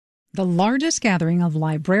The largest gathering of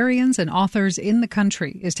librarians and authors in the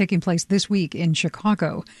country is taking place this week in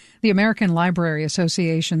Chicago. The American Library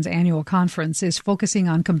Association's annual conference is focusing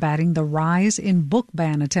on combating the rise in book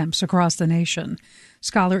ban attempts across the nation.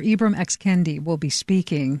 Scholar Ibram Kendi will be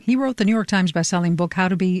speaking. He wrote the New York Times bestselling book, How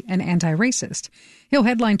to Be an Antiracist. He'll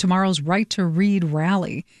headline tomorrow's Right to Read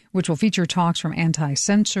rally, which will feature talks from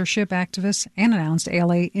anti-censorship activists and announced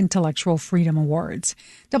ALA Intellectual Freedom Awards.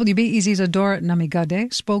 WBEZ's Adora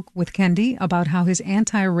Namigade spoke with Kendi about how his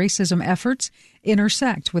anti-racism efforts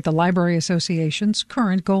intersect with the Library Association's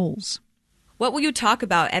current goals. What will you talk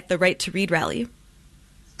about at the Right to Read rally?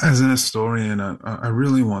 As an historian, I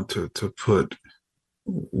really want to put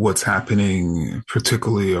what's happening,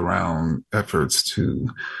 particularly around efforts to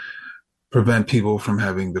prevent people from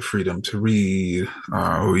having the freedom to read,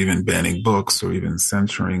 or even banning books, or even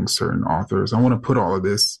censoring certain authors. I want to put all of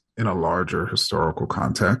this in a larger historical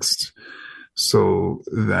context so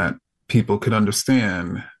that people could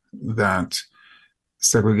understand that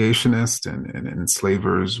segregationists and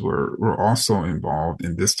enslavers were also involved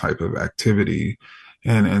in this type of activity.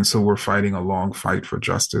 And so we're fighting a long fight for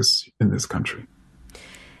justice in this country.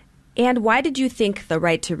 And why did you think the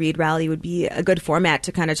Right to Read rally would be a good format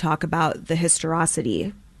to kind of talk about the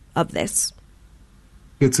historicity of this?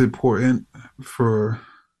 It's important for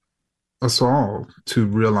us all to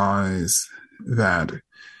realize that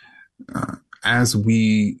as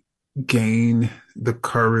we gain the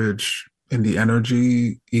courage and the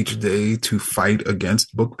energy each day to fight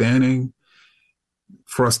against book banning,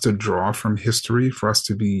 for us to draw from history, for us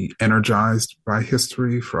to be energized by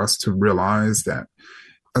history, for us to realize that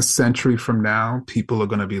a century from now, people are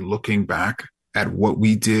going to be looking back at what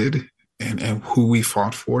we did and who we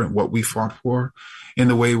fought for and what we fought for in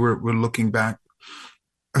the way we're looking back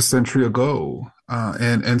a century ago.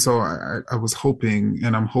 And so I was hoping,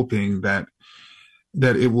 and I'm hoping that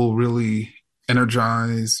it will really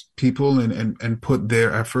energize people and put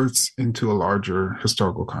their efforts into a larger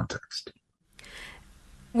historical context.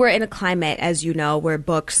 We're in a climate, as you know, where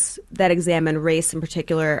books that examine race in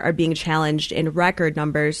particular are being challenged in record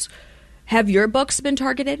numbers. Have your books been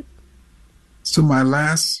targeted? So my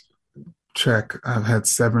last check, I've had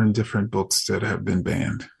 7 different books that have been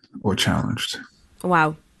banned or challenged.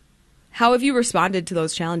 Wow. How have you responded to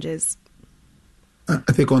those challenges? I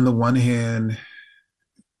think on the one hand,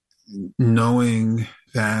 knowing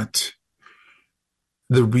that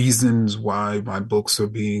the reasons why my books are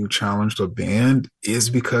being challenged or banned is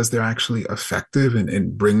because they're actually effective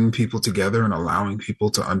in bringing people together and allowing people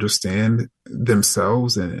to understand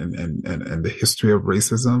themselves and the history of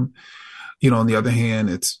racism. You know, on the other hand,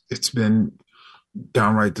 it's been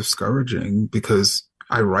downright discouraging because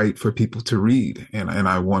I write for people to read, and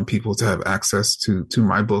I want people to have access to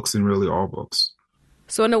my books and really all books.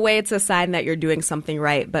 So in a way, it's a sign that you're doing something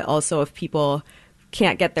right, but also if people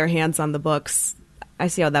can't get their hands on the books, I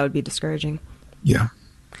see how that would be discouraging. Yeah.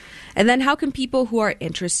 And then how can people who are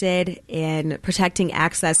interested in protecting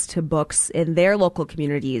access to books in their local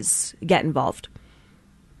communities get involved?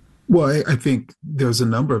 Well, I think there's a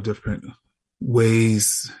number of different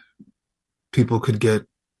ways people could get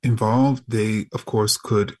involved. They, of course,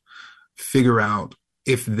 could figure out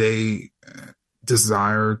if they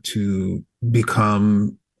desire to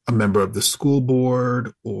become a member of the school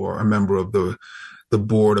board or a member of the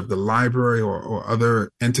board of the library or other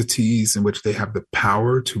entities in which they have the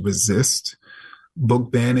power to resist book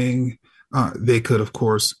banning. They could, of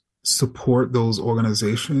course, support those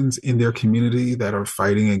organizations in their community that are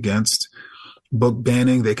fighting against book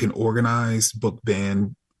banning. They can organize book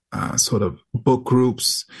ban sort of book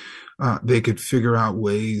groups. They could figure out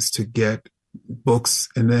ways to get books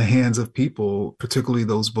in the hands of people, particularly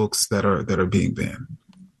those books that are being banned.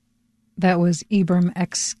 That was Ibram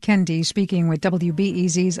Kendi speaking with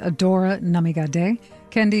WBEZ's Adora Namigade.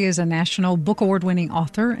 Kendi is a National Book Award-winning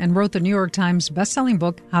author and wrote the New York Times bestselling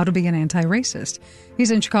book, How to Be an Antiracist.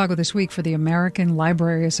 He's in Chicago this week for the American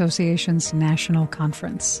Library Association's National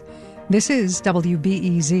Conference. This is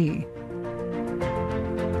WBEZ.